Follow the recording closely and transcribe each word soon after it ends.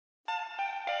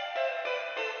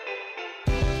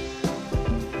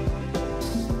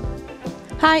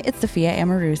Hi, it's Sophia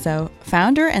Amoruso,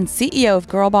 founder and CEO of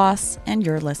Girl Boss, and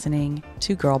you're listening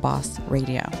to Girl Boss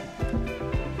Radio.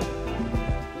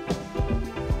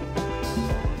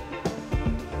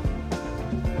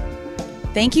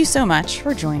 Thank you so much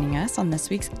for joining us on this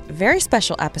week's very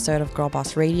special episode of Girl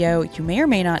Boss Radio. You may or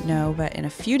may not know, but in a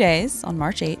few days, on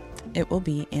March 8th, it will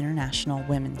be International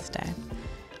Women's Day.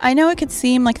 I know it could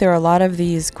seem like there are a lot of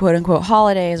these quote-unquote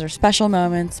holidays or special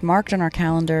moments marked on our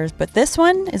calendars, but this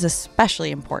one is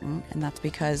especially important, and that's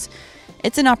because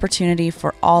it's an opportunity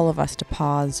for all of us to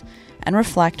pause and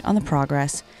reflect on the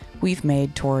progress we've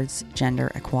made towards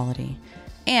gender equality.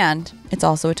 And it's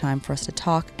also a time for us to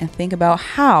talk and think about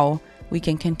how we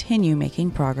can continue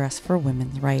making progress for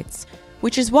women's rights.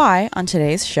 Which is why, on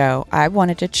today's show, I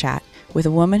wanted to chat with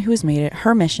a woman who has made it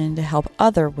her mission to help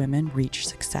other women reach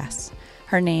success.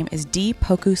 Her name is Dee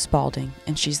Poku-Spalding,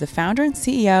 and she's the founder and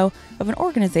CEO of an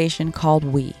organization called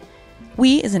WIE.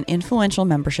 WIE is an influential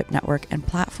membership network and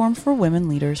platform for women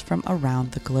leaders from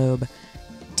around the globe.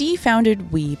 Dee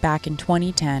founded WIE back in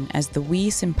 2010 as the WIE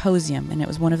Symposium, and it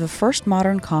was one of the first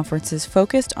modern conferences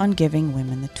focused on giving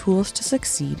women the tools to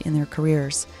succeed in their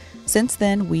careers. Since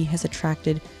then, WIE has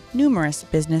attracted numerous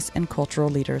business and cultural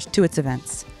leaders to its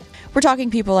events. We're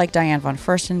talking people like Diane von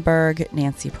Furstenberg,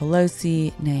 Nancy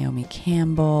Pelosi, Naomi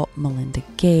Campbell, Melinda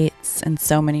Gates, and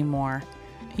so many more.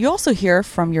 You also hear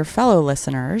from your fellow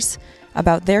listeners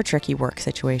about their tricky work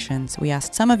situations. We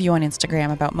asked some of you on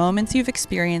Instagram about moments you've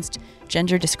experienced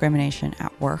gender discrimination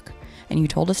at work, and you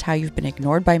told us how you've been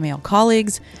ignored by male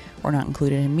colleagues or not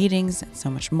included in meetings and so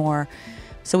much more.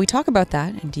 So we talk about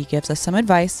that, and Dee gives us some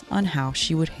advice on how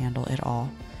she would handle it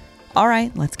all. All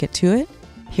right, let's get to it.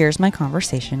 Here's my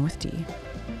conversation with Dee.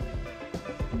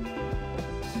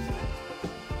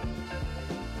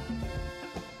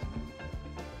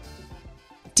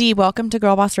 Dee, welcome to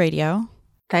Girl Boss Radio.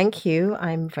 Thank you.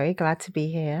 I'm very glad to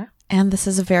be here. And this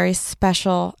is a very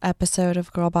special episode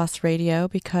of Girl Boss Radio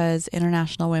because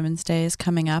International Women's Day is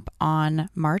coming up on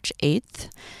March 8th.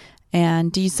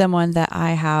 And Dee's someone that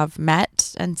I have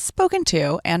met and spoken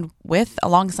to and with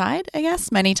alongside, I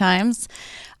guess, many times,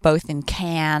 both in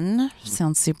Cannes.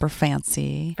 Sounds super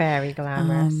fancy. Very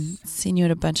glamorous. Seen you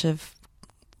at a bunch of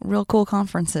real cool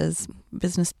conferences,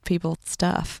 business people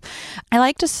stuff. I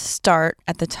like to start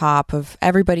at the top of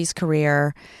everybody's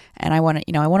career, and I want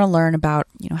to learn about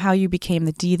how you became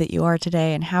the Dee that you are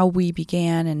today and how we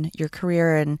began in your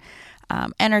career in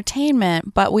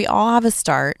entertainment. But we all have a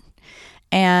start.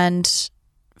 And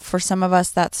for some of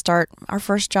us, that start, our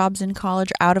first jobs in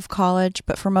college, out of college.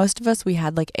 But for most of us, we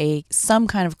had some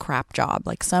kind of crap job,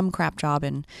 like some crap job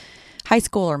in high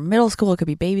school or middle school. It could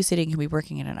be babysitting, it could be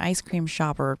working in an ice cream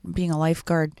shop or being a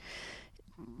lifeguard.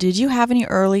 Did you have any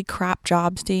early crap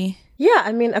jobs, Dee? Yeah,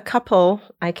 a couple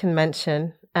I can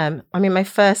mention. My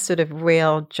first sort of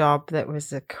real job that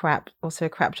was a crap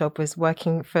job was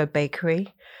working for a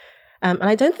bakery. And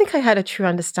I don't think I had a true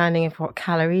understanding of what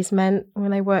calories meant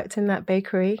when I worked in that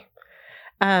bakery.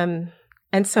 And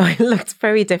so it looked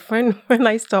very different when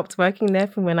I stopped working there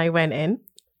from when I went in.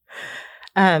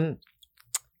 It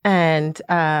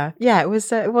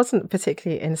wasn't a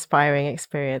particularly inspiring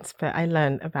experience, but I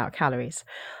learned about calories.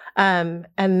 And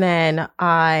then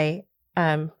I,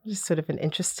 just sort of an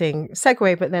interesting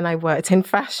segue, but then I worked in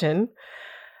fashion,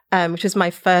 which was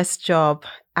my first job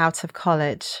out of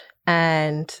college.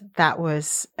 And that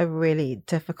was a really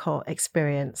difficult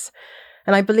experience.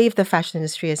 And I believe the fashion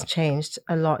industry has changed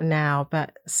a lot now,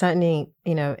 but certainly,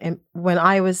 when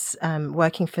I was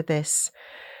working for this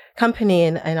company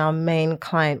and our main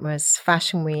client was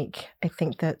Fashion Week, I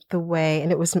think that the way,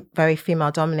 and it was very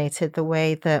female dominated, the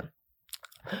way that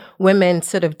women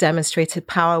sort of demonstrated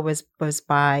power was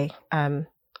by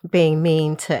being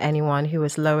mean to anyone who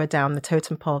was lower down the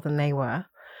totem pole than they were.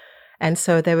 And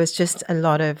so there was just a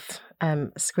lot of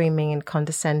screaming and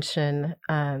condescension,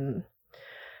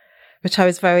 which I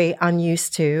was very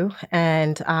unused to.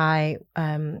 And I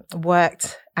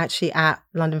worked actually at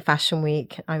London Fashion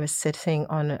Week. I was sitting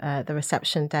on the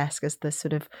reception desk as the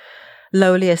sort of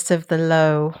lowliest of the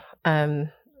low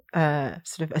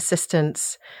sort of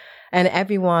assistants. And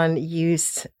everyone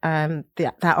used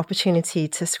that opportunity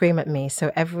to scream at me.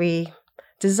 So every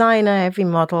designer, every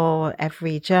model,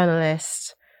 every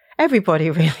journalist, everybody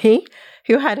really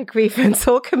who had a grievance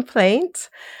or complaint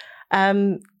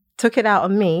took it out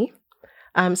on me.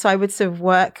 So I would sort of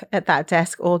work at that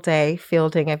desk all day,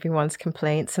 fielding everyone's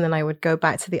complaints, and then I would go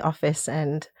back to the office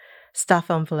and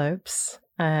stuff envelopes,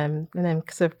 and then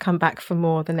sort of come back for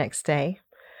more the next day.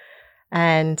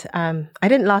 And I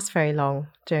didn't last very long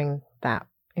doing that.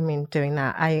 Doing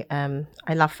that.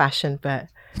 I love fashion, but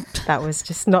that was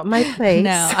just not my place.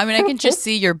 No, I can just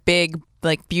see your big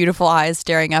like beautiful eyes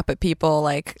staring up at people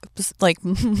like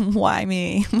why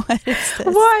me? What is this?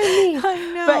 Why me? I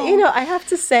know. But, I have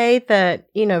to say that,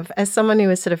 as someone who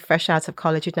was sort of fresh out of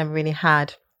college, who'd never really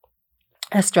had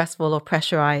a stressful or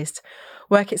pressurized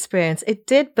work experience, it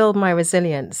did build my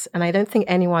resilience. And I don't think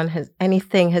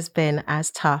anything has been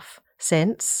as tough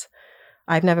since.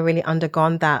 I've never really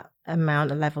undergone that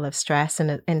amount, a level of stress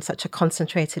in such a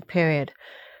concentrated period.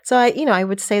 So I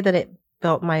would say that it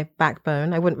built my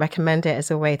backbone. I wouldn't recommend it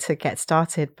as a way to get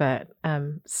started, but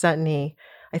certainly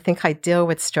I think I deal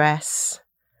with stress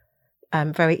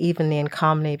very evenly and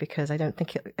calmly because I don't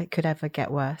think it could ever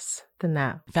get worse than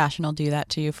that. Fashion will do that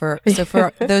to you. For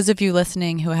those of you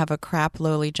listening who have a crap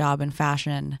lowly job in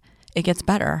fashion, it gets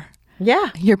better. Yeah.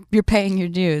 You're paying your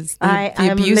dues. I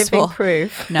am living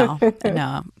proof. No,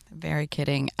 very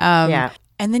kidding. Yeah.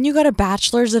 And then you got a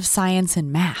bachelor's of science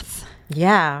in math.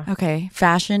 Yeah. Okay.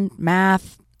 Fashion,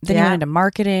 math. Then you went into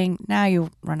marketing. Now you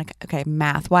run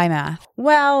math. Why math?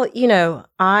 Well,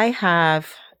 I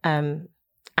have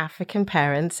African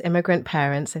parents, immigrant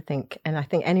parents, I think. And I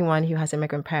think anyone who has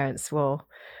immigrant parents will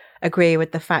agree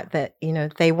with the fact that,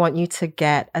 they want you to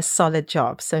get a solid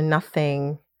job. So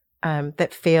nothing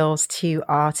that feels too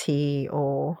arty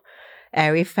or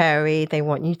airy-fairy. They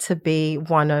want you to be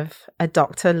one of a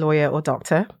doctor, lawyer, or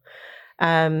doctor.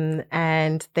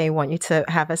 And they want you to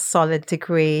have a solid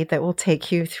degree that will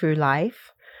take you through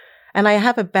life. And I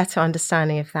have a better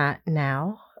understanding of that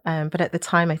now. But at the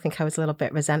time, I think I was a little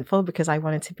bit resentful because I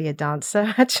wanted to be a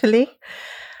dancer, actually.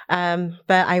 But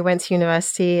I went to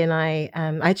university and I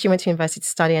actually went to university to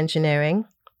study engineering.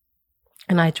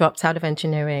 And I dropped out of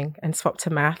engineering and swapped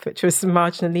to math, which was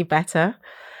marginally better.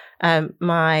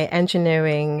 My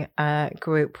engineering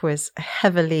group was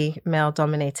heavily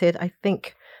male-dominated. I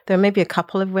think there were maybe a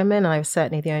couple of women, and I was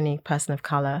certainly the only person of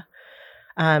color.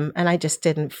 And I just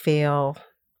didn't feel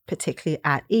particularly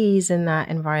at ease in that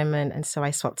environment. And so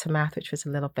I swapped to math, which was a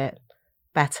little bit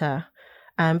better.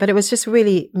 But it was just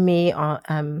really me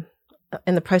in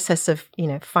the process of,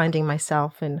 finding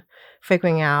myself and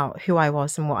figuring out who I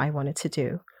was and what I wanted to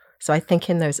do. So I think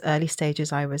in those early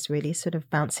stages, I was really sort of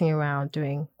bouncing around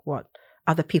doing what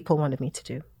other people wanted me to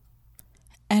do.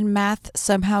 And math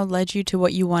somehow led you to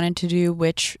what you wanted to do,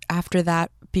 which after that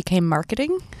became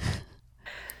marketing?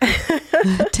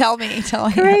 Tell me.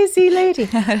 Crazy lady.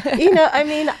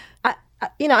 I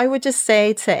would just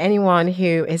say to anyone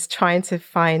who is trying to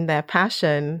find their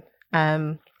passion,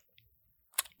 that's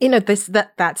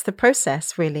the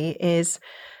process really is,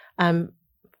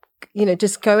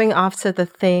 just going after the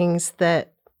things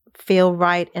that feel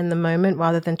right in the moment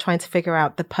rather than trying to figure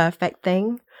out the perfect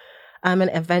thing.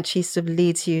 And eventually sort of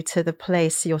leads you to the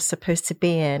place you're supposed to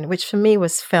be in, which for me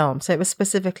was film. So it was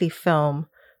specifically film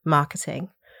marketing.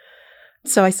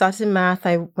 So I started in math,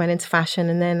 I went into fashion,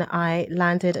 and then I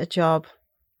landed a job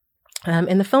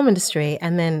in the film industry.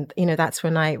 And then, that's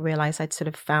when I realized I'd sort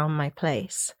of found my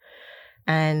place.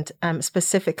 And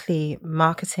specifically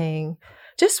marketing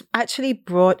just actually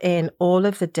brought in all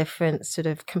of the different sort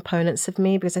of components of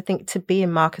me, because I think to be a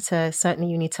marketer,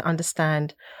 certainly you need to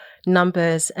understand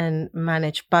numbers and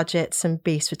manage budgets and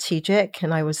be strategic.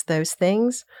 And I was those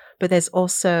things. But there's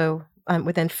also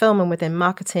within film and within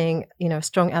marketing, a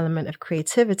strong element of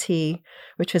creativity,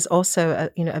 which was also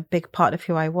a big part of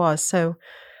who I was. So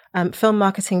film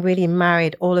marketing really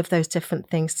married all of those different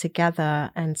things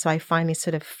together. And so I finally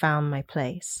sort of found my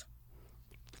place.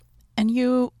 And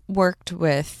you worked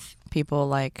with people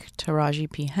like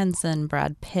Taraji P. Henson,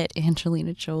 Brad Pitt,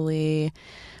 Angelina Jolie,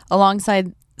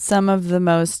 alongside some of the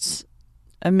most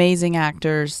amazing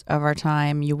actors of our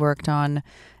time. You worked on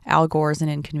Al Gore's An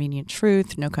Inconvenient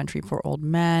Truth, No Country for Old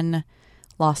Men,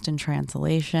 Lost in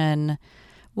Translation.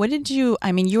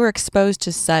 You were exposed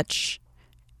to such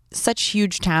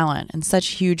huge talent and such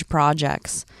huge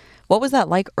projects. What was that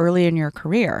like early in your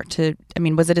career?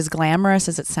 Was it as glamorous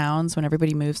as it sounds when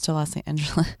everybody moves to Los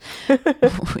Angeles?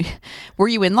 Were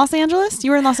you in Los Angeles?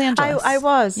 You were in Los Angeles. I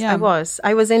was. Yeah.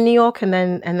 I was in New York and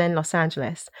then Los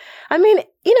Angeles.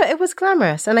 It was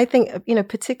glamorous. And I think,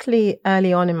 particularly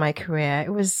early on in my career,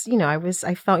 it was,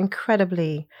 I felt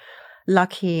incredibly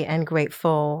lucky and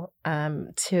grateful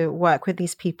to work with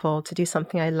these people, to do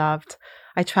something I loved.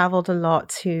 I traveled a lot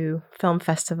to film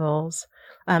festivals.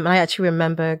 I actually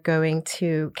remember going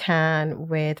to Cannes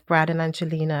with Brad and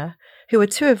Angelina, who are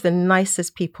two of the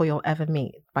nicest people you'll ever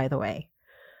meet, by the way.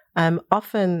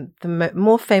 Often, the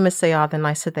more famous they are, the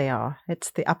nicer they are.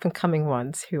 It's the up-and-coming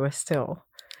ones who are still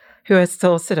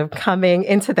sort of coming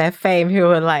into their fame, who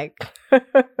are like,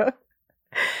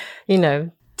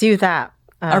 do that.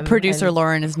 Our producer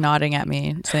Lauren is nodding at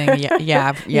me, saying, "Yeah,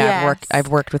 yes. I've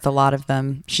worked with a lot of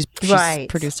them. She's right.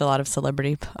 Produced a lot of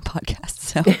celebrity podcasts."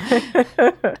 So,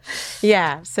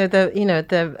 yeah. So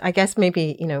I guess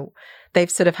maybe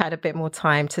they've sort of had a bit more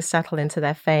time to settle into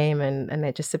their fame, and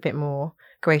they're just a bit more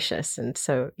gracious. And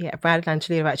so, yeah, Brad and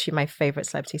Angelina are actually my favorite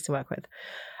celebrities to work with.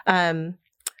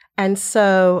 And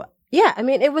so, yeah, I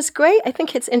mean, it was great. I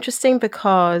think it's interesting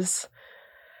because,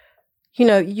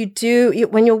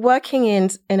 when you're working in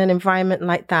an environment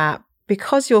like that,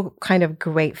 because you're kind of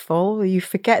grateful, you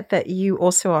forget that you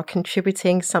also are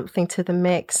contributing something to the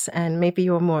mix, and maybe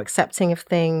you're more accepting of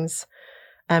things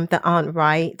that aren't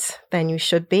right than you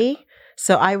should be.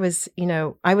 So I was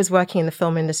working in the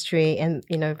film industry, and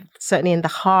certainly in the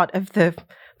heart of the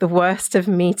worst of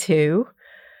Me Too,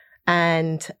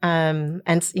 and I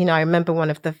remember one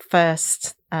of the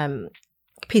first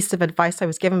piece of advice I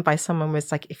was given by someone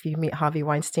was like, if you meet Harvey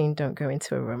Weinstein, don't go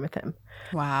into a room with him.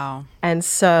 Wow. And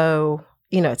so,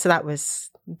 so that was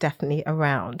definitely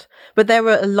around. But there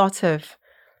were a lot of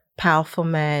powerful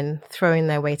men throwing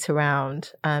their weight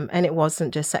around. And it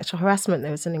wasn't just sexual harassment.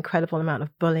 There was an incredible amount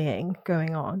of bullying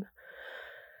going on.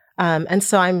 And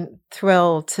so I'm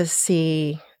thrilled to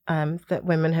see that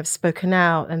women have spoken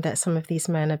out and that some of these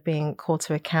men are being called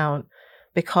to account,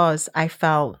 because I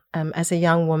felt as a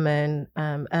young woman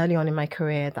early on in my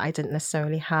career that I didn't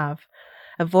necessarily have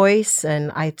a voice,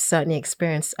 and I certainly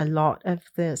experienced a lot of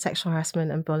the sexual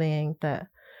harassment and bullying that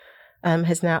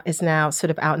is now sort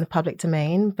of out in the public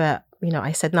domain. But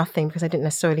I said nothing because I didn't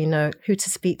necessarily know who to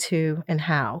speak to and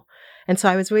how. And so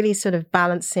I was really sort of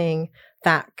balancing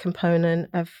that component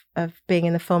of being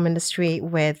in the film industry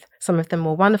with some of the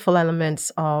more wonderful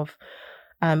elements of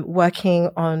working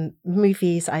on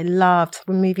movies I loved,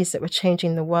 movies that were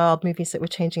changing the world, movies that were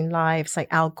changing lives, like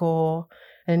Al Gore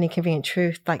and An Inconvenient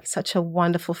Truth, like such a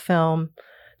wonderful film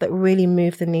that really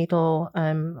moved the needle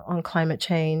on climate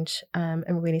change,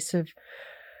 and really sort of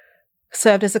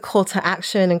served as a call to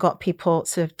action and got people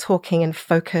sort of talking and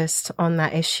focused on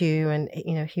that issue. And,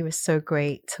 he was so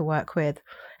great to work with.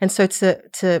 And so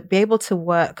to be able to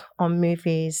work on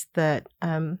movies that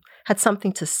had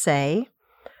something to say,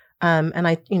 and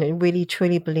I, really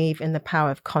truly believe in the power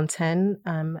of content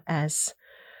as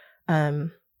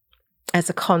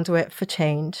a conduit for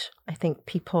change. I think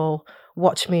people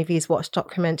watch movies, watch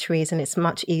documentaries, and it's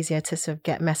much easier to sort of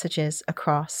get messages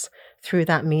across through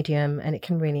that medium, and it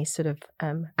can really sort of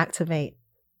activate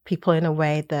people in a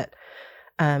way that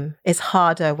is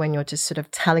harder when you're just sort of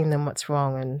telling them what's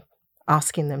wrong and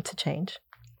asking them to change.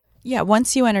 Yeah,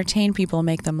 once you entertain people,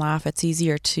 make them laugh, it's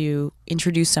easier to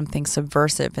introduce something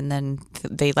subversive, and then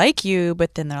they like you,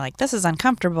 but then they're like, this is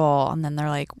uncomfortable. And then they're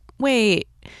like, wait,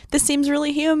 this seems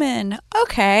really human.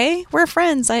 Okay, we're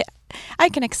friends. I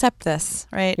can accept this,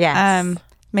 right? Yes.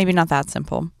 Maybe not that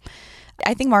simple.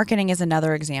 I think marketing is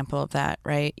another example of that,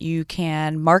 right? You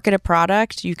can market a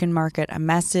product, you can market a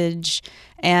message,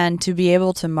 and to be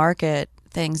able to market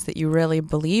things that you really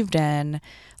believed in,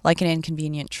 like An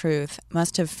Inconvenient Truth,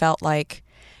 must have felt like,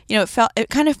 it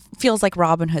kind of feels like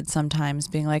Robin Hood sometimes,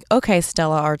 being like, okay,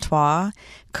 Stella Artois,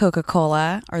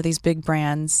 Coca-Cola, or these big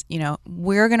brands,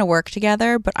 we're going to work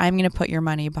together, but I'm going to put your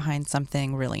money behind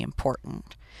something really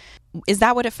important. Is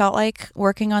that what it felt like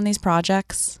working on these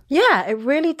projects? Yeah, it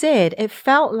really did. It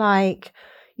felt like,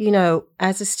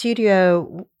 as a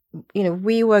studio,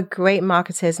 we were great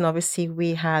marketers, and obviously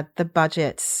we had the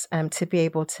budgets to be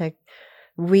able to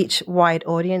reach wide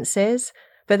audiences.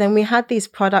 But then we had these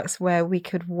products where we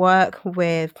could work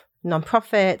with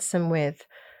nonprofits and with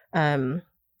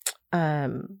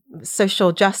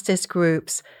social justice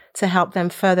groups to help them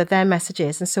further their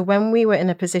messages. And so when we were in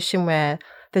a position where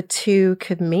the two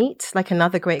could meet, like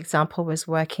another great example was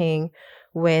working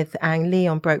with Ang Lee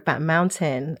on Brokeback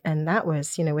Mountain. And that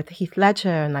was, with Heath Ledger.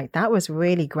 And like, that was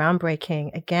really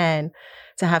groundbreaking, again,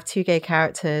 to have two gay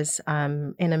characters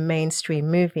in a mainstream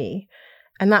movie.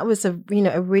 And that was a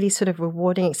really sort of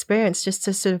rewarding experience, just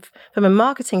to sort of, from a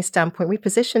marketing standpoint, we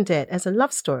positioned it as a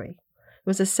love story. It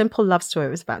was a simple love story.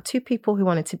 It was about two people who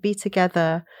wanted to be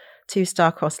together, two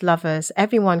star-crossed lovers.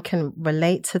 Everyone can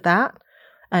relate to that.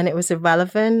 And it was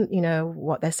irrelevant,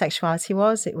 what their sexuality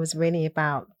was. It was really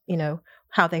about,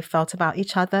 how they felt about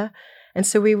each other. And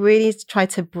so we really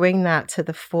tried to bring that to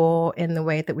the fore in the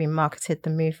way that we marketed the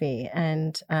movie.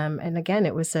 And again,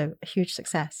 it was a huge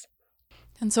success.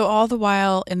 And so all the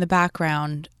while in the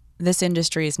background, this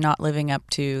industry is not living up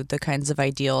to the kinds of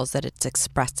ideals that it's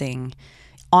expressing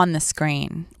on the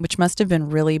screen, which must have been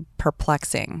really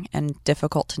perplexing and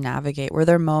difficult to navigate. Were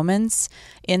there moments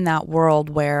in that world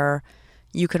where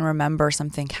you can remember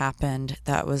something happened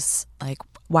that was like,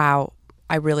 wow,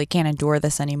 I really can't endure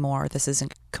this anymore. This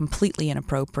isn't completely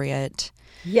inappropriate.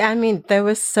 Yeah, I mean, there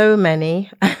were so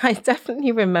many. I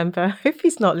definitely remember, I hope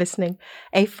he's not listening,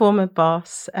 a former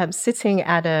boss sitting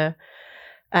at a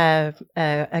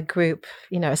group,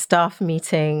 a staff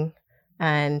meeting.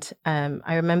 And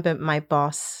I remember my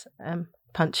boss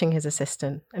punching his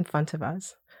assistant in front of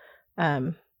us.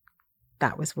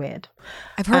 That was weird.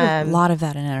 I've heard a lot of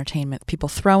that in entertainment. People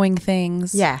throwing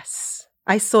things. Yes.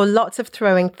 I saw lots of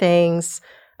throwing things,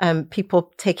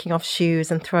 people taking off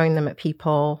shoes and throwing them at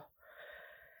people.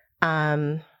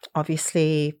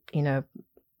 Obviously,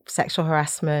 sexual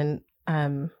harassment.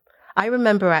 I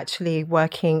remember actually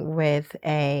working with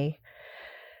a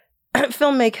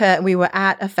filmmaker. We were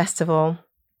at a festival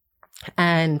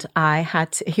and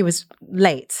he was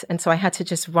late. And so I had to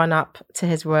just run up to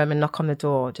his room and knock on the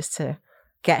door just to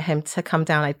get him to come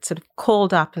down. I sort of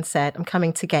called up and said, I'm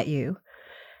coming to get you.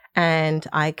 And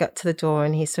I got to the door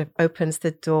and he sort of opens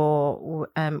the door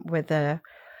with a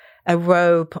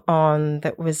robe on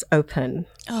that was open.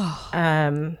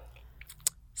 Oh.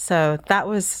 So that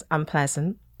was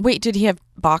unpleasant. Wait, did he have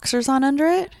boxers on under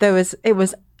it? It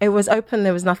was open.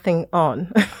 There was nothing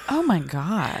on. Oh my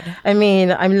God. I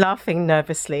mean, I'm laughing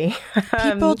nervously.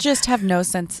 People just have no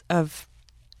sense of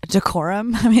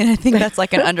decorum. I mean, I think that's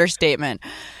like an understatement.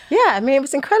 Yeah. I mean, it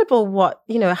was incredible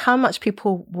how much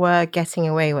people were getting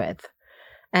away with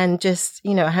and just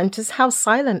how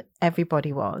silent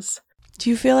everybody was. Do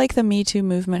you feel like the Me Too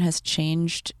movement has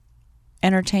changed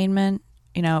entertainment?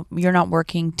 You're not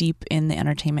working deep in the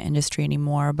entertainment industry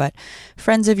anymore, but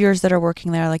friends of yours that are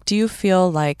working there, do you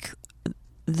feel like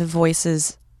the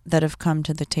voices that have come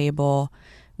to the table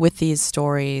with these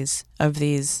stories of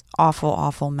these awful,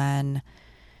 awful men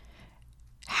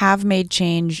have made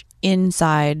change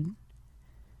inside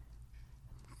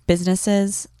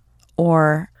businesses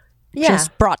or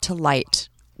just brought to light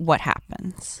what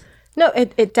happens? No,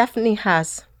 it definitely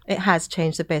has. It has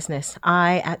changed the business.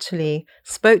 I actually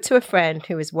spoke to a friend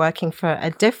who was working for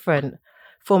a different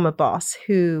former boss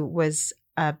who was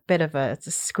a bit of a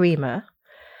screamer.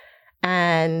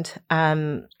 And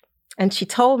she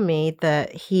told me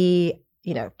that he,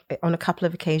 on a couple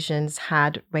of occasions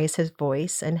had raised his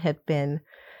voice and had been,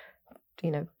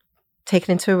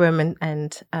 taken into a room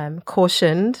and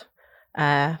cautioned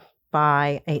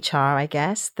by HR, I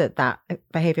guess, that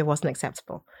behavior wasn't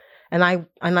acceptable. And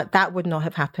I'm like, that would not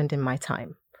have happened in my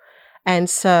time. And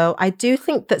so I do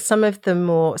think that some of the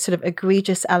more sort of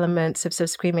egregious elements of sort of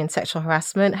screaming and sexual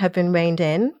harassment have been reined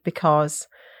in because,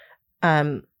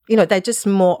 they're just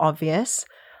more obvious.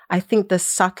 I think the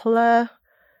subtler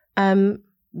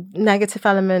negative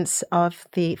elements of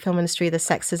the film industry, the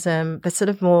sexism, the sort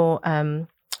of more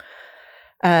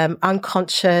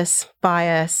unconscious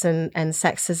bias and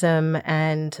sexism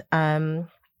and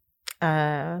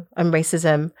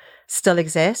racism still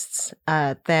exists.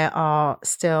 There are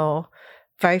still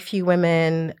very few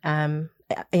women,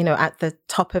 at the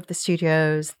top of the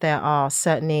studios. There are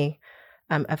certainly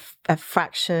a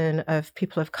fraction of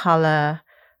people of color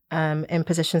in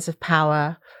positions of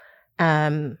power.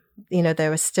 There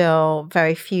are still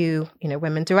very few,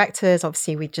 women directors.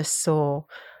 Obviously, we just saw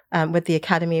with the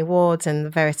Academy Awards and the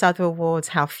various other awards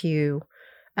how few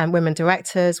women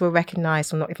directors were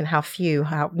recognized, or not even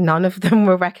how none of them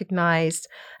were recognized.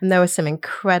 And there were some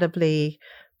incredibly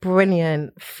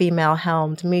brilliant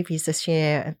female-helmed movies this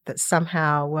year that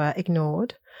somehow were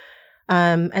ignored.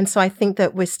 And so I think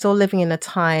that we're still living in a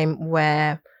time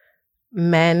where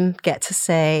men get to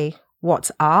say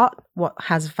what's art, what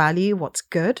has value, what's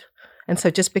good. And so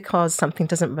just because something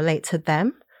doesn't relate to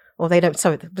them,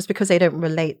 just because they don't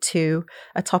relate to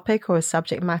a topic or a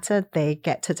subject matter, they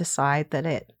get to decide that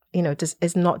it,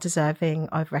 is not deserving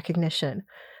of recognition.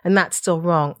 And that's still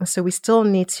wrong. So we still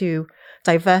need to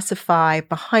diversify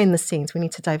behind the scenes. We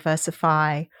need to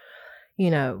diversify,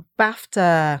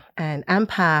 BAFTA and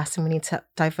AMPAS, and we need to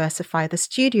diversify the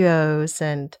studios.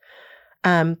 And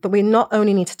but we not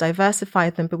only need to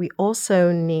diversify them, but we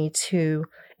also need to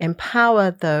empower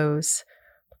those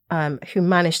who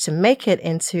managed to make it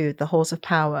into the halls of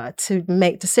power to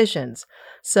make decisions.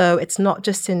 So it's not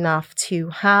just enough to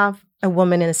have a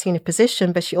woman in a senior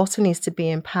position, but she also needs to be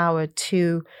empowered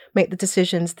to make the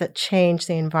decisions that change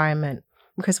the environment.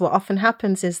 Because what often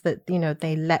happens is that,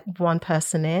 they let one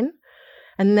person in,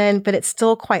 but it's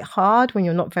still quite hard when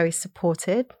you're not very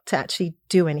supported to actually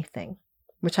do anything,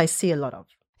 which I see a lot of.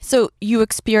 So you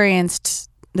experienced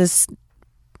this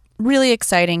really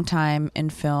exciting time in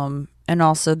film and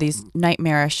also these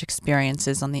nightmarish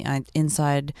experiences on the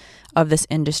inside of this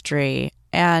industry,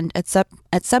 and at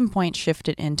some point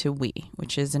shifted into WIE,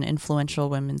 which is an influential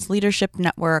women's leadership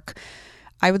network.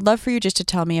 I would love for you just to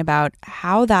tell me about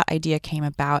how that idea came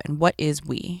about and what is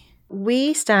WIE?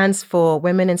 WIE stands for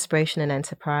Women Inspiration and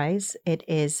Enterprise. It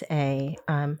is a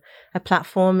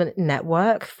platform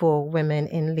network for women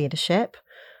in leadership.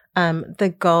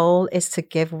 The goal is to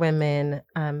give women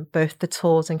both the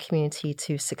tools and community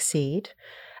to succeed.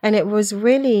 And it was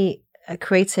really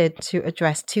created to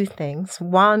address two things.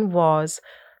 One was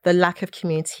the lack of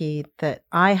community that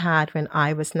I had when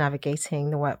I was navigating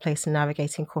the workplace and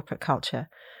navigating corporate culture.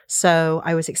 So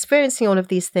I was experiencing all of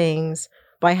these things,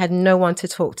 but I had no one to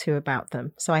talk to about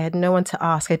them. So I had no one to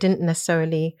ask. I didn't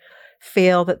necessarily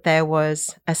feel that there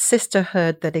was a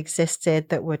sisterhood that existed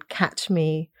that would catch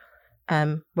me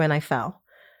when I fell.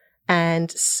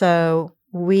 And so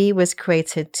WIE was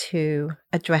created to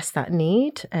address that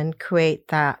need and create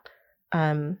that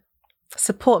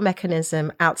support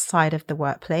mechanism outside of the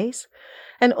workplace.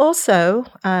 And also,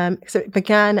 so it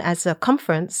began as a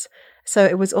conference. So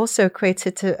it was also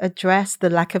created to address the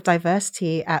lack of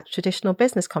diversity at traditional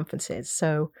business conferences.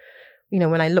 So,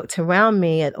 when I looked around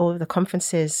me at all of the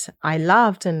conferences I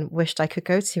loved and wished I could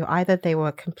go to, either they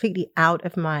were completely out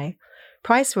of my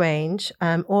price range,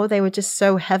 or they were just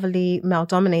so heavily male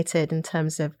dominated in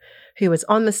terms of who was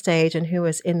on the stage and who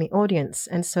was in the audience.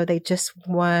 And so they just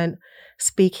weren't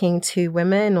speaking to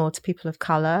women or to people of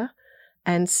color.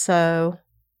 And so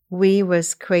WIE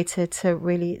was created to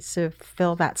really sort of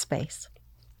fill that space.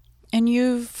 And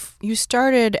you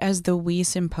started as the WIE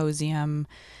Symposium,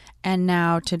 and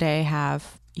now today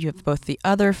you have both the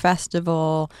other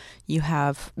festival, you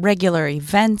have regular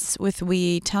events with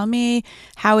WIE. Tell me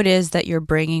how it is that you're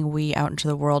bringing WIE out into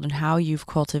the world and how you've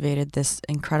cultivated this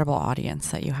incredible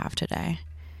audience that you have today.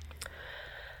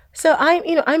 So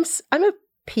I'm a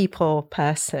people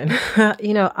person.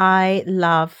 I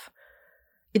love,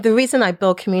 the reason I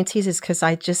build communities is because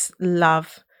I just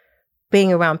love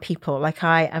being around people. Like,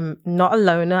 I am not a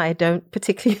loner. I don't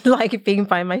particularly like being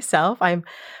by myself. I'm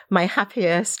my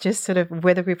happiest just sort of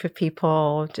with a group of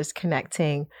people, just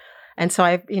connecting. And so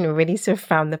I've, really sort of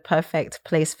found the perfect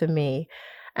place for me.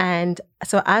 And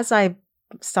so as I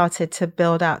started to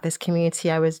build out this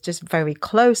community, I was just very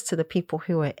close to the people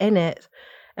who were in it.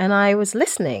 And I was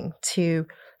listening to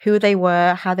who they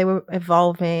were, how they were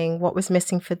evolving, what was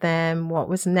missing for them, what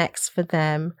was next for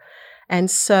them. And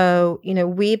so,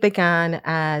 we began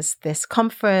as this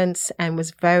conference and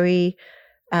was very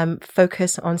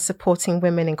focused on supporting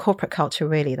women in corporate culture,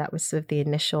 really. That was sort of the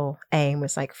initial aim,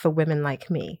 was like for women like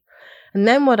me. And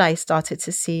then what I started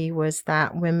to see was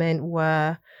that women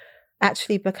were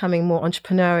actually becoming more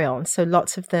entrepreneurial. And so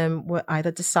lots of them were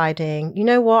either deciding, you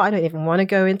know what, I don't even want to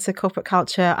go into corporate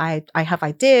culture. I have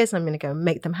ideas, I'm going to go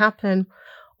make them happen.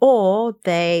 Or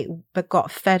they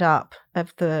got fed up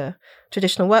of the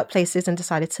traditional workplaces and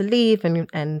decided to leave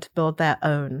and build their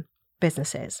own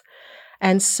businesses.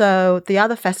 And so the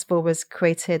other festival was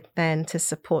created then to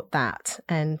support that,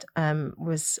 and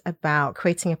was about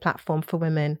creating a platform for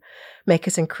women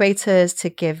makers and creators to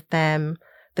give them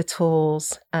the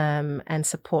tools and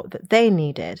support that they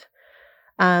needed.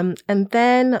 And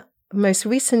then most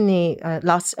recently,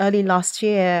 early last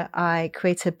year, I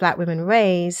created Black Women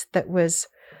Raise, that was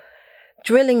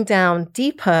drilling down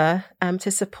deeper to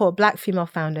support Black female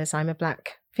founders. I'm a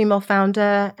Black female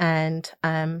founder, and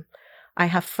I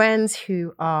have friends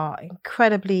who are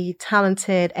incredibly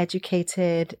talented,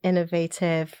 educated,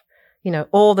 innovative,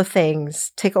 all the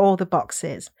things, tick all the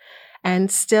boxes, and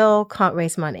still can't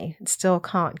raise money, still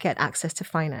can't get access to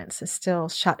finance, is still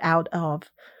shut out of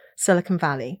Silicon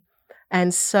Valley.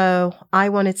 And so I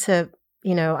wanted to,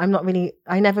 I'm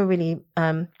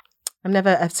never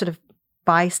a sort of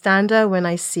bystander. When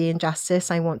I see injustice,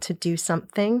 I want to do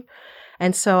something.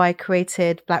 And so I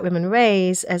created Black Women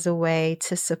Raise as a way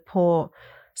to support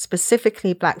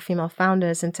specifically Black female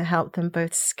founders and to help them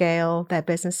both scale their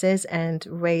businesses and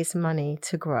raise money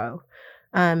to grow,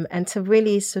 and to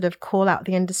really sort of call out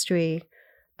the industry,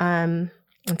 and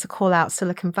to call out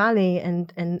Silicon Valley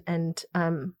and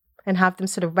have them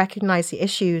sort of recognize the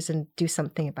issues and do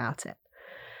something about it.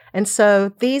 And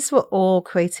so these were all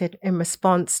created in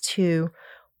response to,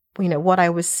 what I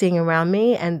was seeing around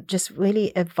me, and just really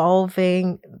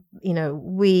evolving,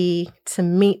 WIE to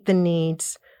meet the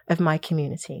needs of my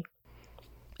community.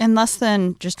 And less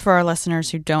than, just for our listeners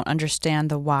who don't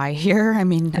understand the why here, I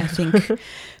mean, I think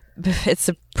it's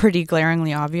a pretty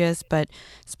glaringly obvious, but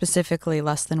specifically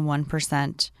less than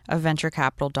 1% of venture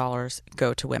capital dollars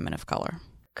go to women of color.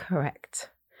 Correct.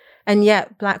 And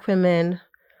yet Black women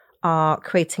are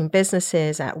creating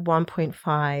businesses at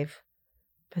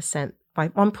 1.5%, by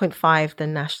 1.5 the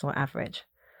national average.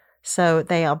 So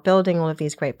they are building all of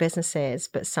these great businesses,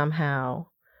 but somehow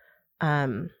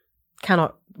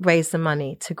cannot raise the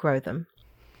money to grow them.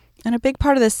 And a big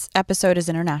part of this episode is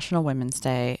International Women's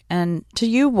Day. And to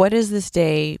you, what does this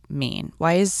day mean?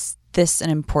 Why is this an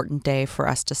important day for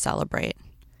us to celebrate?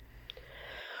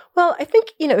 Well, I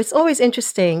think, it's always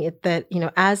interesting that,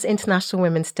 as International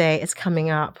Women's Day is coming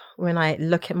up, when I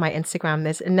look at my Instagram,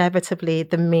 there's inevitably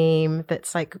the meme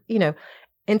that's like,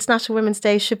 International Women's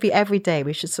Day should be every day.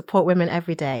 We should support women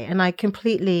every day. And I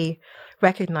completely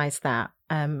recognize that.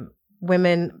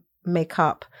 Women make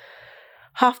up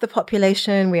half the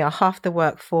population. We are half the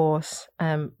workforce.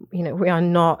 We are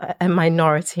not a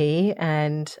minority,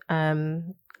 and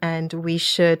we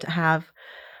should have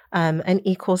an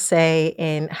equal say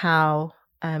in how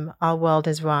our world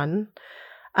is run.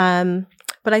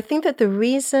 But I think that the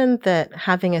reason that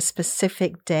having a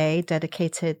specific day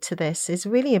dedicated to this is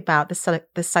really about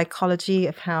the psychology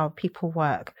of how people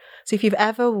work. So if you've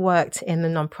ever worked in the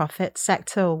nonprofit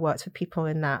sector or worked with people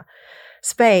in that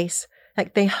space,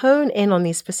 like they hone in on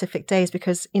these specific days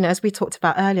because, as we talked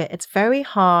about earlier, it's very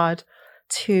hard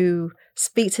to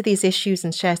speak to these issues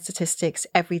and share statistics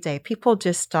every day. People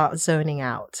just start zoning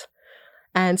out.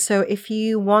 And so if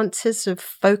you want to sort of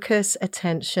focus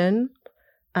attention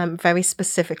very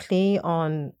specifically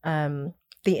on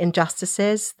the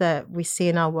injustices that we see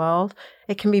in our world,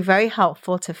 it can be very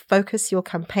helpful to focus your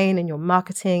campaign and your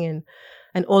marketing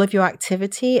and all of your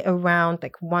activity around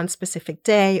like one specific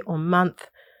day or month.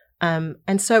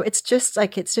 And so it's just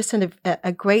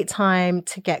a great time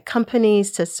to get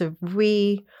companies to sort of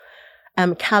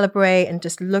calibrate and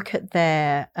just look at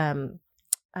their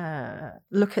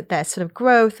sort of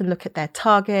growth and look at their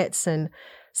targets and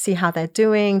see how they're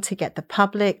doing, to get the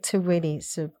public to really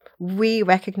sort of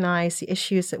re-recognize the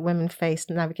issues that women face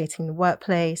navigating the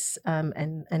workplace,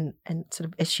 and sort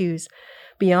of issues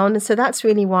beyond. And so that's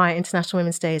really why International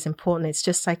Women's Day is important. It's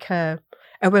just like a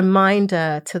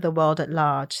reminder to the world at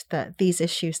large that these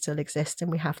issues still exist and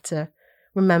we have to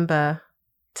remember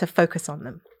to focus on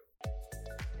them.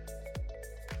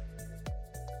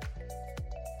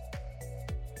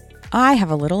 I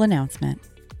have a little announcement.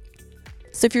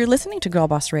 So if you're listening to Girl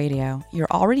Boss Radio,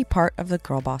 you're already part of the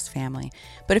Girl Boss family.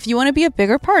 But if you want to be a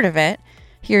bigger part of it,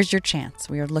 here's your chance.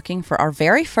 We are looking for our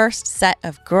very first set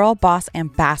of Girl Boss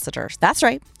Ambassadors. That's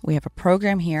right. We have a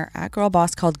program here at Girl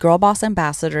Boss called Girl Boss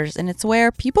Ambassadors, and it's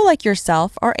where people like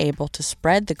yourself are able to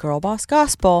spread the Girl Boss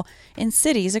gospel in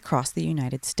cities across the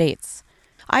United States.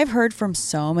 I've heard from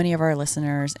so many of our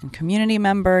listeners and community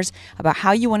members about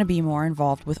how you want to be more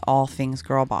involved with all things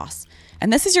Girl Boss.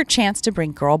 And this is your chance to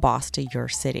bring Girl Boss to your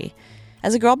city.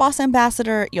 As a Girl Boss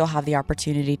Ambassador, you'll have the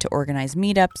opportunity to organize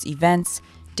meetups, events,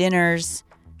 dinners,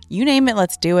 you name it,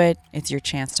 let's do it. It's your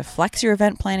chance to flex your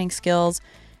event planning skills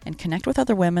and connect with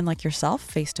other women like yourself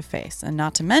face to face. And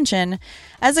not to mention,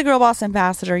 as a Girl Boss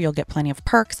Ambassador, you'll get plenty of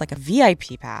perks like a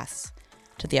VIP pass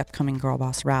to the upcoming Girl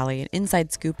Boss rally, an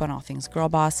inside scoop on all things Girl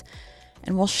Boss,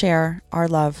 and we'll share our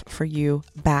love for you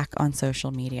back on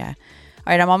social media.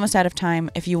 All right, I'm almost out of time.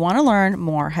 If you want to learn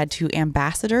more, head to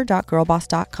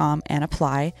ambassador.girlboss.com and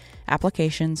apply.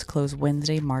 Applications close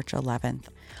Wednesday, March 11th.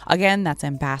 Again, that's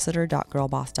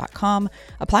ambassador.girlboss.com.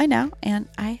 Apply now, and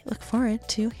I look forward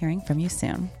to hearing from you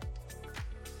soon.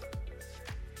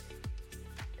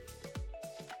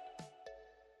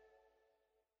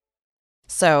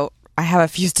 So I have a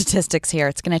few statistics here.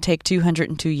 It's going to take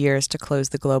 202 years to close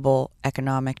the global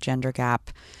economic gender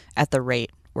gap at the rate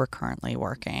we're currently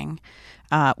working.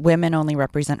 Women only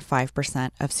represent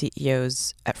 5% of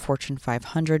CEOs at Fortune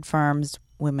 500 firms.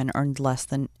 Women earned less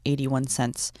than 81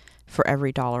 cents for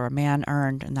every dollar a man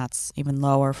earned, and that's even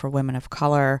lower for women of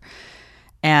color.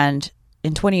 And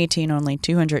in 2018, only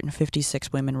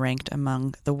 256 women ranked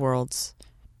among the world's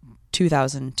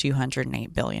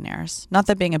 2,208 billionaires. Not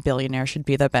that being a billionaire should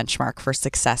be the benchmark for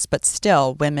success, but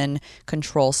still, women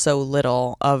control so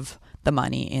little of the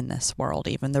money in this world,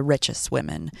 even the richest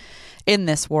women in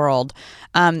this world.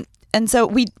 And so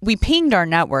we pinged our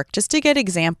network just to get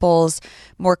examples,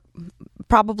 more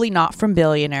probably not from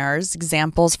billionaires,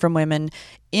 examples from women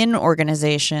in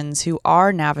organizations who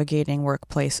are navigating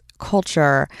workplace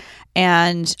culture.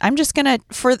 And I'm just going to,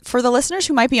 for the listeners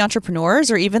who might be entrepreneurs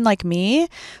or even like me,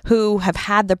 who have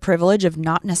had the privilege of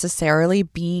not necessarily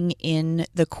being in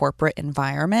the corporate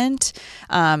environment,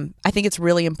 I think it's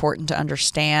really important to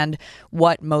understand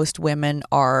what most women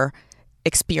are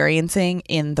experiencing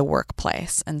in the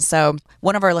workplace. And so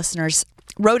one of our listeners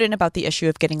wrote in about the issue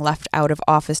of getting left out of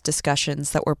office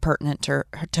discussions that were pertinent to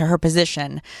her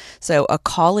position. So a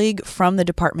colleague from the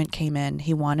department came in.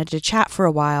 He wanted to chat for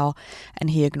a while, and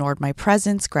he ignored my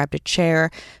presence, grabbed a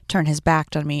chair, turned his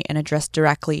back on me, and addressed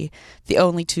directly the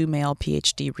only two male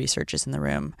PhD researchers in the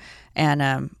room.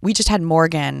 And we just had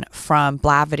Morgan from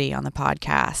Blavity on the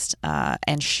podcast,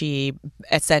 and she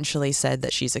essentially said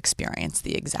that she's experienced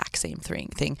the exact same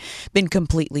thing, been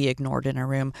completely ignored in a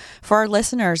room. For our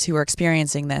listeners who are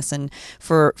experiencing this, and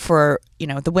for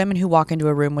the women who walk into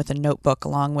a room with a notebook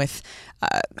along with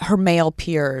her male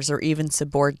peers or even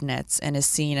subordinates and is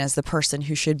seen as the person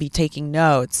who should be taking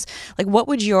notes, like what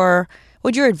would your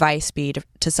advice be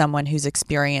to someone who's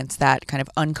experienced that kind of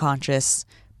unconscious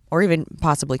or even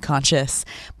possibly conscious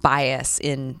bias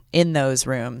in those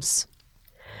rooms?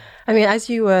 I mean, as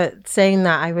you were saying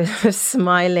that, I was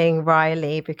smiling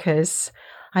wryly because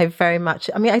I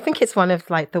think it's one of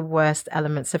like the worst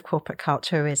elements of corporate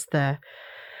culture is the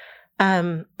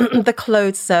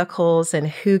closed circles and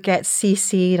who gets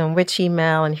CC'd on which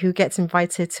email and who gets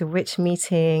invited to which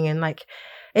meeting. And like,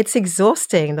 it's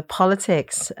exhausting, the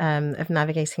politics of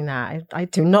navigating that. I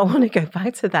do not want to go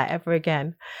back to that ever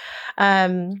again.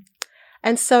 And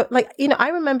so, like, I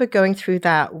remember going through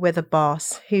that with a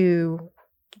boss who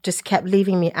just kept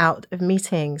leaving me out of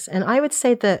meetings. And I would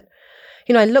say that,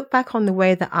 I look back on the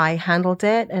way that I handled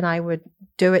it and I would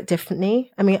do it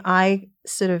differently. I mean, I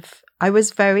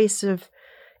was very sort of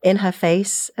in her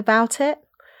face about it.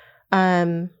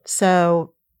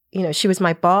 So, she was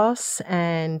my boss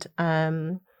and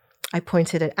I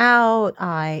pointed it out.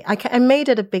 I made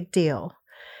it a big deal.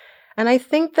 And I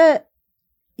think that,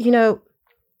 the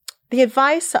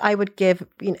advice that I would give,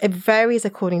 it varies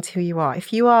according to who you are.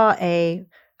 If you are a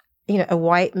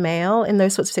white male in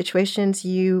those sorts of situations,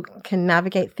 you can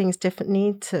navigate things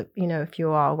differently to, if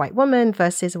you are a white woman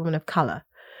versus a woman of color.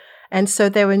 And so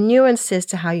there are nuances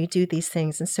to how you do these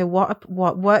things. And so what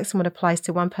works and what applies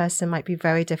to one person might be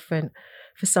very different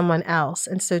for someone else.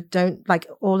 And so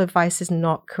all advice is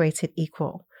not created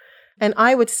equal. And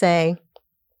I would say,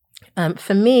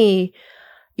 for me,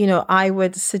 I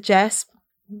would suggest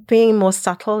being more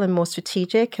subtle and more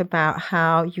strategic about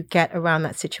how you get around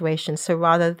that situation. So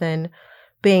rather than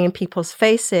being in people's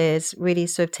faces, really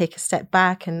sort of take a step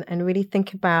back and really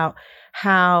think about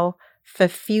how for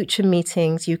future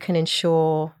meetings you can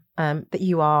ensure that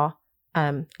you are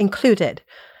included.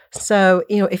 So,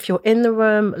 if you're in the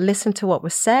room, listen to what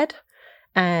was said.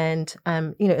 And,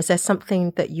 is there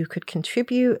something that you could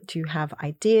contribute? Do you have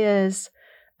ideas?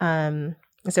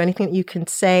 Is there anything that you can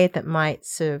say that might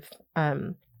sort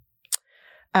of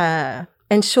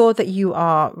ensure that you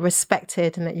are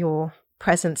respected and that your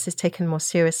presence is taken more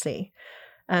seriously?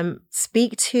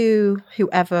 Speak to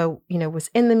whoever, was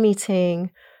in the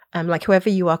meeting, like whoever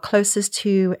you are closest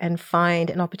to, and find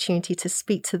an opportunity to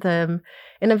speak to them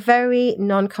in a very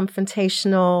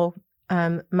non-confrontational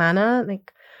manner.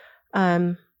 Like,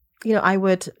 I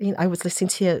was listening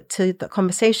to the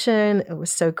conversation. It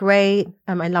was so great.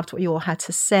 I loved what you all had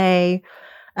to say.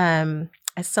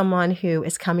 As someone who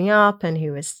is coming up and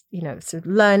who is, sort of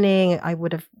learning, I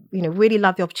would have, really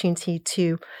loved the opportunity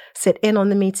to sit in on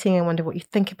the meeting. I wonder what you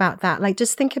think about that. Like,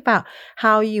 just think about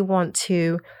how you want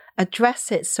to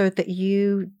address it so that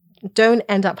you don't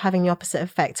end up having the opposite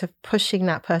effect of pushing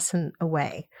that person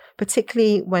away,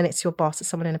 particularly when it's your boss or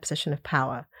someone in a position of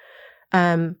power.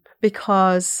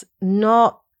 Because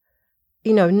not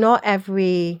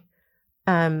every,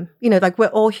 like we're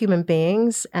all human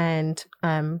beings and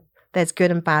there's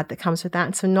good and bad that comes with that.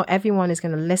 And so not everyone is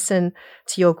going to listen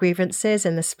to your grievances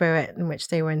in the spirit in which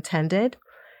they were intended.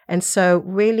 And so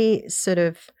really sort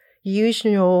of use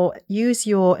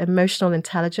your emotional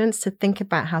intelligence to think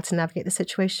about how to navigate the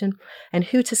situation and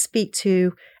who to speak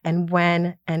to and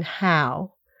when and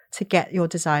how to get your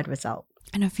desired result.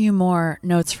 And a few more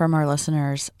notes from our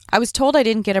listeners. I was told I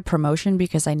didn't get a promotion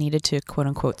because I needed to, quote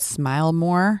unquote, smile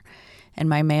more. And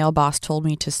my male boss told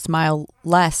me to smile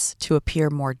less to appear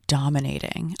more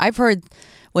dominating. I've heard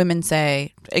women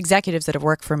say, executives that have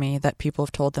worked for me, that people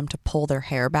have told them to pull their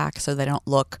hair back so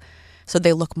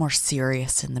they look more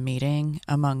serious in the meeting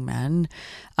among men.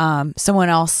 Someone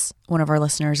else, one of our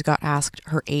listeners, got asked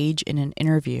her age in an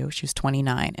interview. She was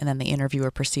 29. And then the interviewer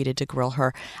proceeded to grill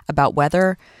her about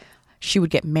whether she would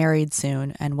get married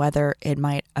soon and whether it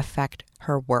might affect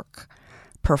her work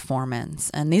performance.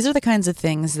 And these are the kinds of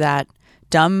things that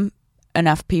dumb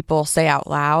enough people say out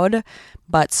loud,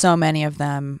 but so many of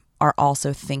them are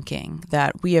also thinking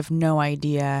that we have no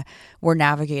idea we're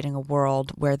navigating a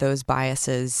world where those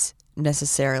biases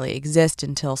necessarily exist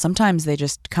until sometimes they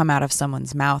just come out of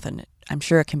someone's mouth, and I'm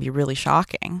sure it can be really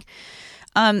shocking.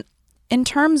 In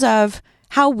terms of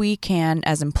how we can,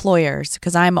 as employers,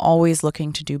 because I'm always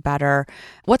looking to do better,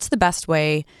 what's the best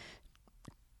way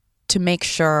to make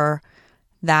sure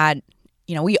that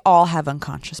we all have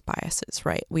unconscious biases,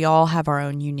 right? We all have our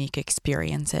own unique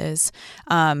experiences.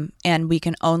 And we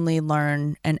can only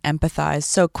learn and empathize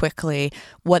so quickly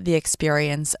what the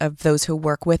experience of those who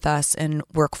work with us and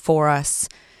work for us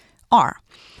are.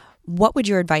 What would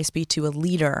your advice be to a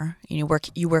leader? You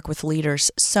work with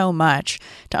leaders so much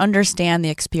to understand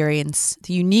the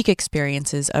unique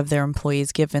experiences of their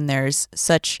employees, given there's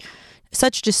such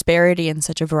disparity and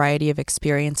such a variety of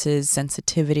experiences,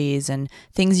 sensitivities, and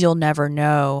things you'll never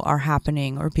know are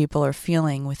happening or people are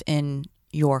feeling within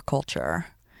your culture?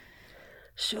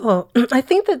 Sure. I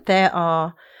think that there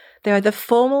are the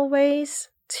formal ways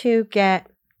to get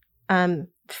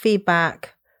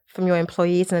feedback from your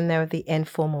employees, and then there are the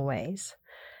informal ways.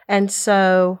 And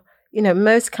so,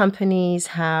 most companies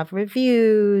have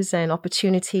reviews and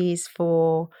opportunities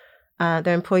for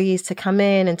their employees to come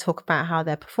in and talk about how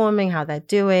they're performing, how they're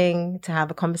doing, to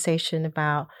have a conversation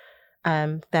about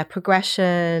their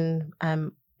progression,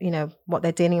 what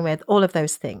they're dealing with, all of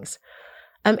those things.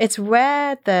 It's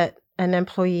rare that an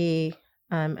employee,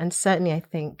 and certainly I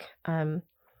think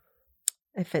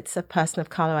if it's a person of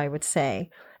color, I would say,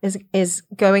 is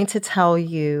going to tell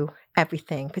you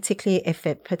everything, particularly if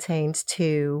it pertains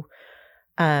to,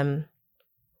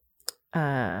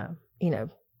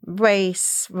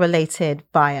 race-related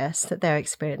bias that they're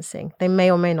experiencing. They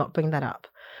may or may not bring that up.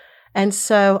 And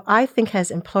so I think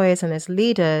as employers and as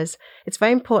leaders, it's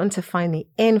very important to find the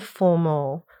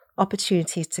informal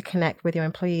opportunities to connect with your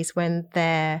employees when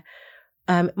they're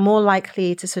more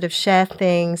likely to sort of share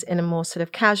things in a more sort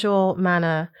of casual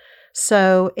manner.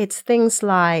 So it's things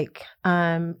like,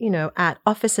 at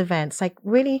office events, like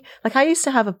I used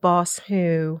to have a boss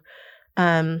who,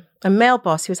 a male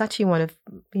boss who was actually one of,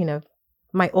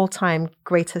 my all-time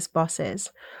greatest bosses,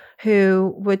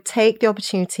 who would take the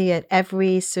opportunity at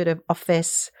every sort of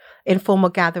office, informal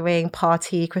gathering,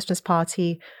 party, Christmas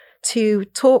party, to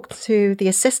talk to the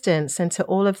assistants and to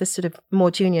all of the sort of more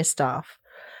junior staff.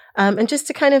 And just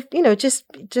to kind of,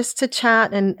 just to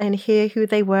chat and hear who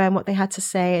they were and what they had to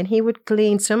say. And he would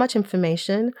glean so much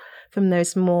information from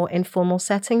those more informal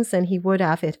settings than he would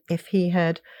have if he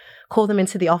had called them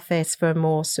into the office for a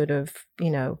more sort of,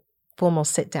 formal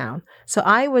sit down. So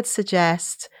I would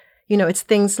suggest, it's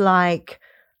things like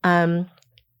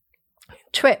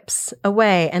trips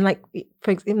away. And like,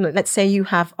 for example, let's say you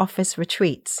have office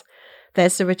retreats.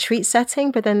 There's the retreat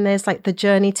setting, but then there's like the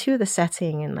journey to the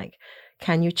setting, and like,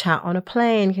 can you chat on a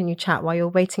plane? Can you chat while you're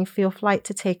waiting for your flight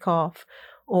to take off?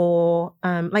 Or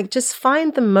just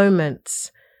find the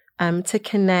moments to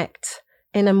connect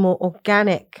in a more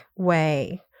organic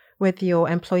way with your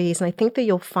employees. And I think that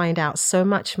you'll find out so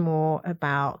much more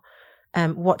about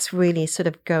what's really sort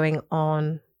of going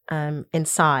on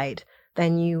inside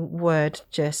than you would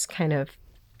just kind of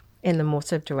in the more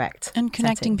sort of direct and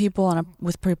connecting settings. people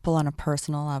with people on a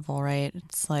personal level, right?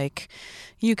 It's like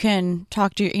you can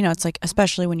talk to, it's like,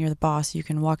 especially when you're the boss, you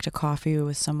can walk to coffee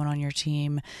with someone on your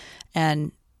team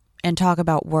and talk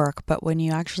about work. But when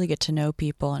you actually get to know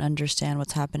people and understand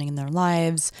what's happening in their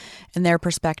lives and their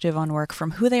perspective on work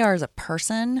from who they are as a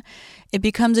person, it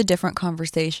becomes a different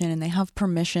conversation, and they have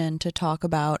permission to talk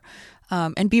about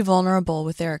and be vulnerable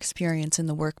with their experience in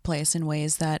the workplace in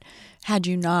ways that, had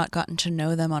you not gotten to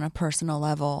know them on a personal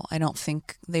level, I don't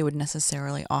think they would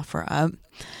necessarily offer up.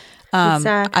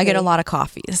 Exactly. I get a lot of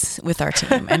coffees with our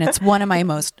team, and it's one of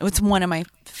my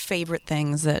favorite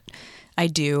things that I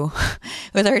do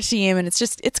with our team. And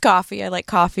it's coffee. I like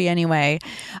coffee anyway.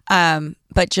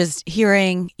 But just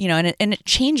hearing, and it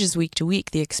changes week to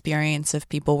week, the experience of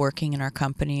people working in our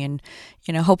company. And,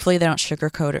 hopefully they don't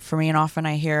sugarcoat it for me. And often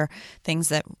I hear things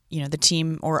that, the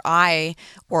team or I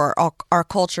or our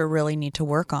culture really need to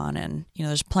work on. And,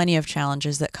 there's plenty of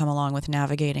challenges that come along with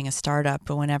navigating a startup.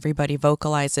 But when everybody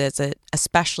vocalizes it,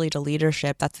 especially to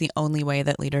leadership, that's the only way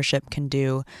that leadership can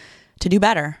do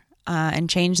better. And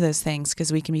change those things,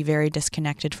 because we can be very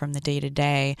disconnected from the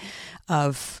day-to-day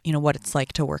of, what it's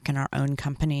like to work in our own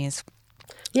companies.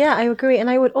 Yeah, I agree. And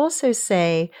I would also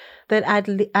say that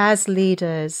as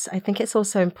leaders, I think it's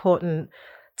also important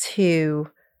to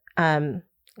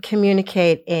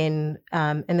communicate in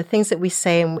the things that we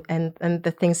say and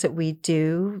the things that we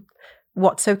do,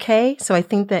 what's okay. So I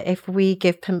think that if we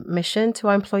give permission to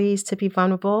our employees to be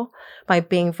vulnerable by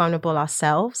being vulnerable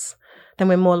ourselves, then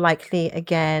we're more likely,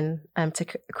 again, to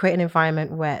create an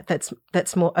environment where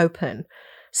that's more open.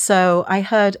 So I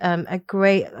heard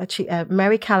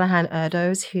Mary Callahan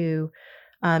Erdos, who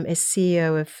is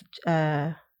CEO of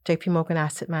JP Morgan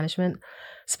Asset Management,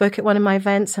 spoke at one of my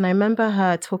events, and I remember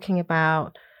her talking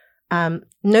about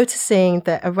noticing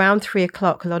that around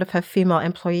 3:00, a lot of her female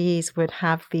employees would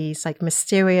have these like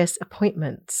mysterious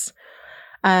appointments.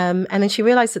 And then she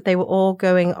realized that they were all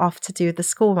going off to do the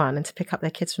school run and to pick up their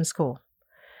kids from school.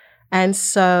 And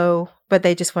so, but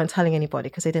they just weren't telling anybody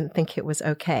because they didn't think it was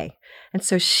okay. And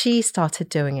so she started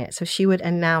doing it. So she would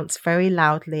announce very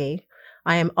loudly,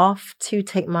 I am off to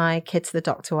take my kid to the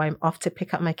doctor, or I'm off to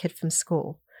pick up my kid from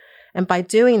school. And by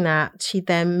doing that, she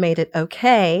then made it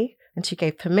okay, and she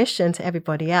gave permission to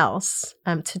everybody else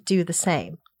to do the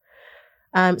same.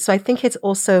 So I think it's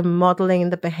also modeling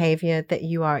the behavior that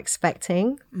you are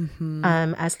expecting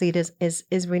as leaders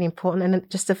is really important, and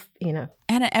just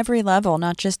and at every level,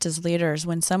 not just as leaders.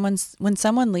 When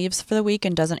someone leaves for the week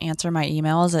and doesn't answer my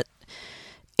emails at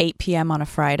 8 p.m. on a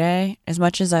Friday, as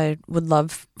much as I would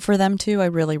love for them to, I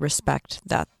really respect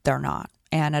that they're not.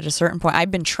 And at a certain point,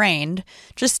 I've been trained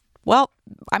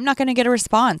I'm not going to get a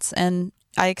response, and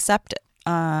I accept it.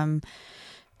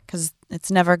 Because it's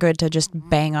never good to just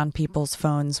bang on people's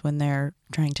phones when they're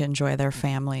trying to enjoy their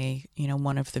family,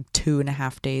 one of the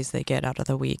 2.5 days they get out of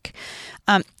the week.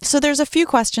 So there's a few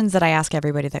questions that I ask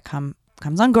everybody that comes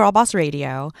on Girl Boss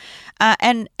Radio.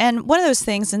 And one of those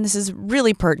things, and this is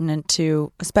really pertinent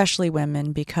to especially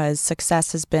women, because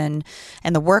success has been,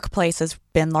 and the workplace has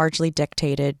been largely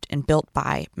dictated and built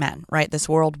by men, right? This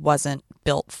world wasn't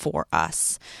built for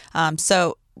us.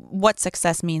 So what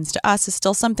success means to us is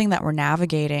still something that we're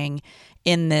navigating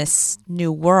in this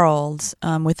new world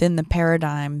within the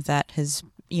paradigm that has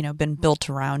been built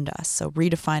around us. So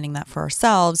redefining that for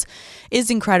ourselves is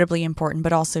incredibly important,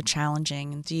 but also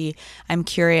challenging. Dee, I'm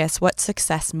curious what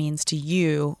success means to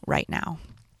you right now.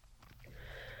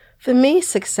 For me,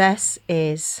 success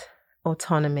is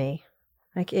autonomy.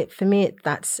 For me,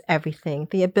 that's everything.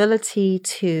 The ability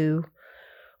to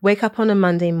wake up on a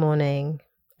Monday morning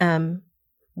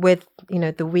with,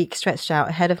 the week stretched out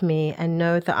ahead of me, and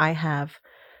know that I have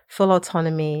full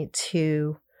autonomy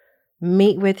to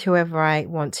meet with whoever I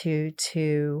want to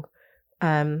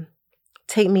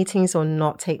take meetings or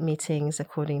not take meetings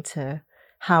according to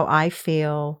how I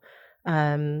feel,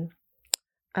 to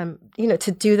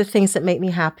do the things that make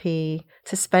me happy,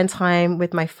 to spend time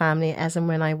with my family as and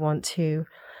when I want to.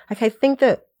 I think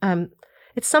that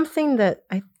it's something that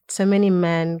so many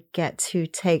men get to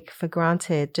take for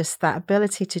granted, just that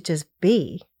ability to just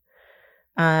be.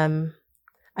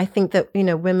 I think that,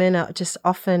 women are just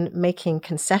often making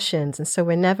concessions. And so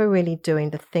we're never really doing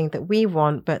the thing that we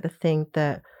want, but the thing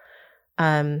that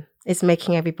is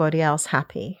making everybody else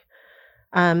happy.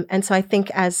 And so I think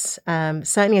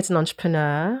certainly as an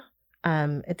entrepreneur,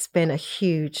 it's made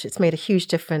a huge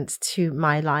difference to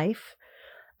my life.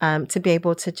 To be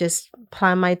able to just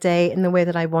plan my day in the way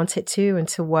that I want it to, and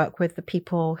to work with the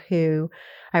people who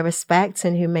I respect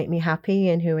and who make me happy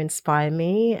and who inspire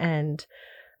me, and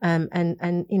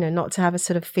not to have a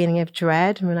sort of feeling of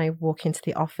dread when I walk into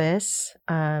the office,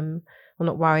 or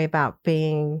not worry about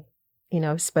being,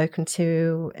 spoken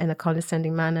to in a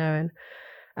condescending manner.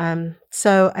 And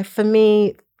so for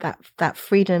me, that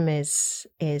freedom is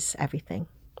everything.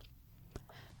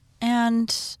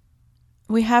 And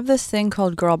we have this thing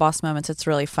called Girl Boss Moments. It's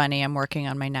really funny. I'm working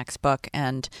on my next book,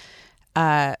 and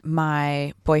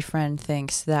my boyfriend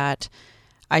thinks that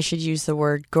I should use the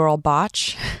word girl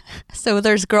botch. So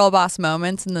there's girl boss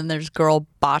moments, and then there's girl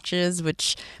botches,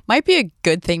 which might be a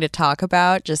good thing to talk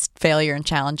about, just failure and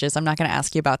challenges. I'm not going to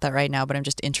ask you about that right now, but I'm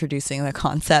just introducing the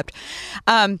concept.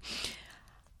 Girl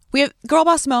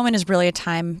Boss Moment is really a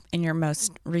time in your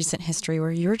most recent history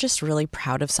where you're just really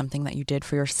proud of something that you did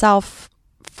for yourself,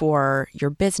 for your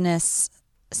business,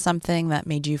 something that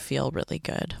made you feel really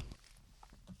good.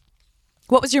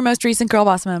 What was your most recent Girl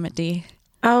Boss moment, Dee?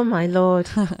 Oh, my Lord.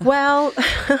 Well,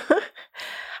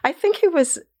 I think it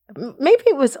was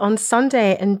on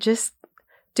Sunday and just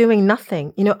doing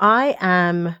nothing. I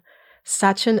am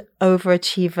such an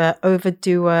overachiever,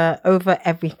 overdoer, over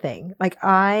everything.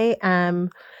 I am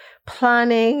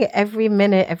planning every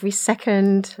minute, every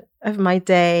second of my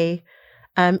day.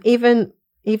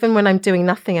 Even when I'm doing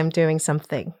nothing, I'm doing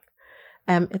something.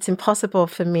 It's impossible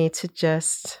for me to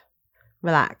just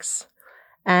relax.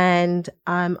 And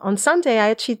on Sunday, I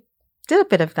actually did a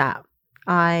bit of that.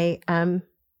 I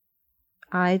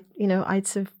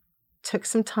sort of took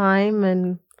some time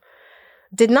and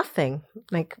did nothing.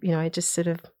 I just sort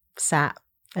of sat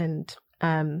and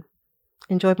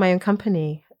enjoyed my own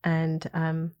company. And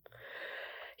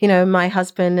my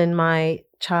husband and my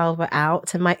child were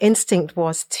out, and my instinct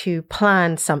was to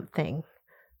plan something,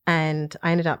 and I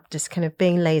ended up just kind of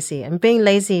being lazy, and being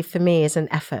lazy for me is an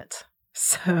effort.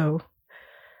 So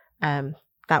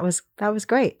that was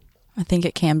great. I think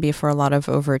it can be for a lot of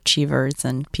overachievers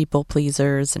and people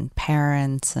pleasers and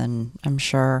parents, and I'm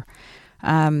sure.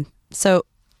 So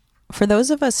for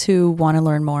those of us who want to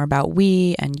learn more about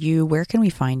WIE and you, where can we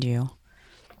find you?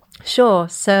 Sure.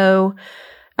 So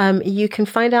you can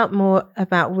find out more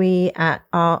about WIE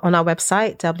on our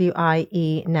website,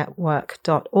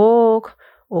 wienetwork.org,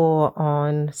 or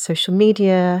on social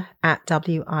media at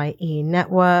WIE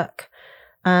Network.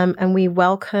 And we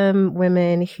welcome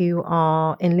women who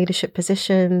are in leadership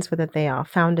positions, whether they are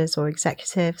founders or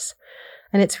executives.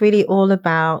 And it's really all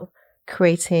about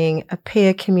creating a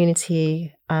peer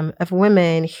community of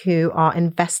women who are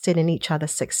invested in each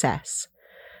other's success.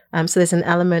 So there's an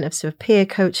element of sort of peer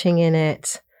coaching in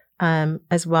it,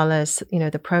 as well as,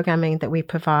 the programming that we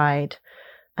provide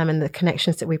and the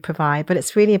connections that we provide. But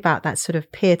it's really about that sort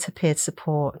of peer-to-peer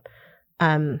support.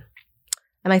 And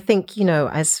I think,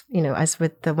 as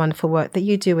with the wonderful work that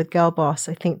you do with Girl Boss,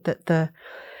 I think that the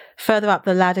further up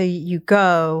the ladder you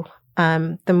go,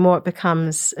 the more it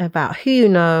becomes about who you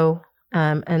know,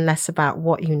 and less about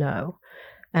what you know.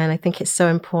 And I think it's so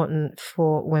important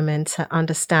for women to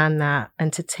understand that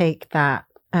and to take that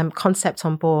concept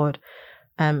on board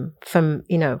from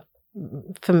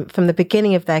the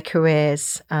beginning of their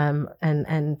careers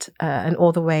and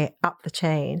all the way up the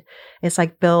chain. It's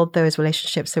like build those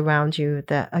relationships around you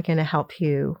that are going to help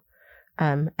you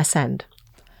ascend.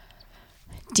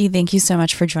 Dee, thank you so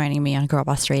much for joining me on Girl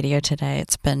Boss Radio today.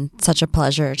 It's been such a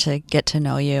pleasure to get to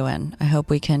know you, and I hope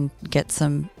we can get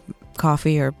some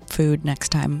coffee or food next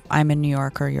time I'm in New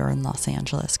York or you're in Los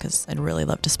Angeles, because I'd really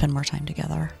love to spend more time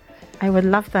together. I would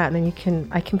love that, and then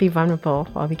I can be vulnerable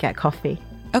while we get coffee.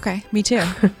 Okay, me too.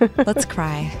 Let's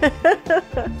cry.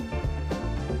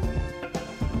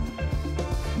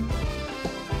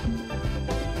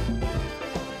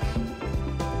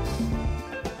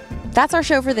 That's our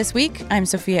show for this week. I'm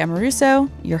Sophia Amoruso,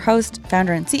 your host,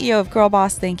 founder, and CEO of Girl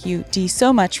Boss. Thank you, Dee,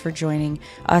 so much for joining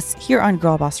us here on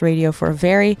Girl Boss Radio for a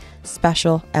very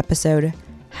special episode.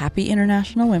 Happy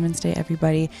International Women's Day,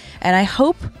 everybody. And I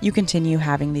hope you continue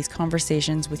having these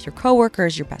conversations with your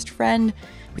coworkers, your best friend,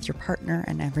 with your partner,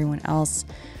 and everyone else.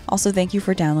 Also, thank you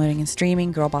for downloading and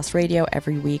streaming Girl Boss Radio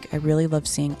every week. I really love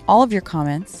seeing all of your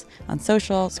comments on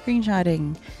social,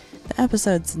 screenshotting the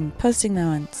episodes and posting them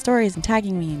on stories and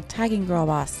tagging me and tagging Girl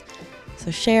Boss. So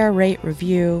share, rate,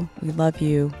 review. We love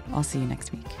you. I'll see you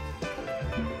next week.